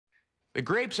The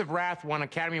Grapes of Wrath won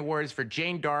Academy Awards for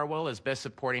Jane Darwell as Best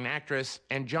Supporting Actress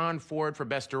and John Ford for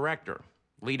Best Director.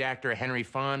 Lead actor Henry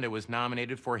Fonda was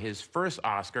nominated for his first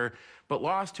Oscar, but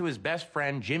lost to his best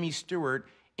friend Jimmy Stewart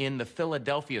in The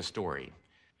Philadelphia Story.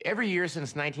 Every year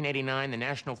since 1989, the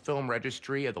National Film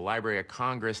Registry of the Library of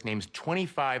Congress names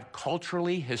 25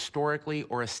 culturally, historically,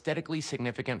 or aesthetically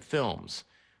significant films.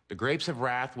 The Grapes of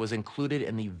Wrath was included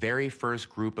in the very first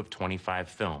group of 25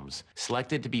 films,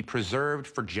 selected to be preserved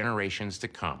for generations to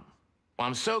come. Well,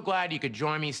 I'm so glad you could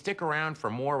join me. Stick around for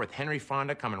more with Henry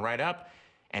Fonda coming right up.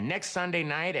 And next Sunday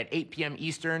night at 8 p.m.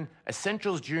 Eastern,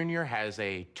 Essentials Jr. has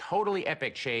a totally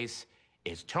epic chase.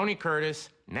 It's Tony Curtis,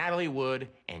 Natalie Wood,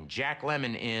 and Jack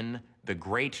Lemmon in The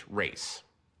Great Race.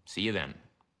 See you then.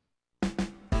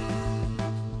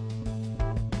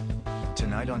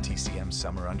 Tonight on TCM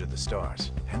Summer Under the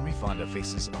Stars, Henry Fonda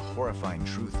faces a horrifying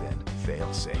truth in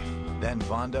Fail-Safe. Then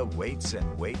Fonda waits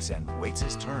and waits and waits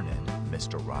his turn in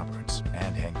Mr. Roberts.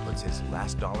 And Hank puts his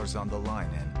last dollars on the line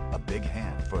in A Big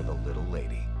Hand for the Little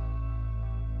Lady.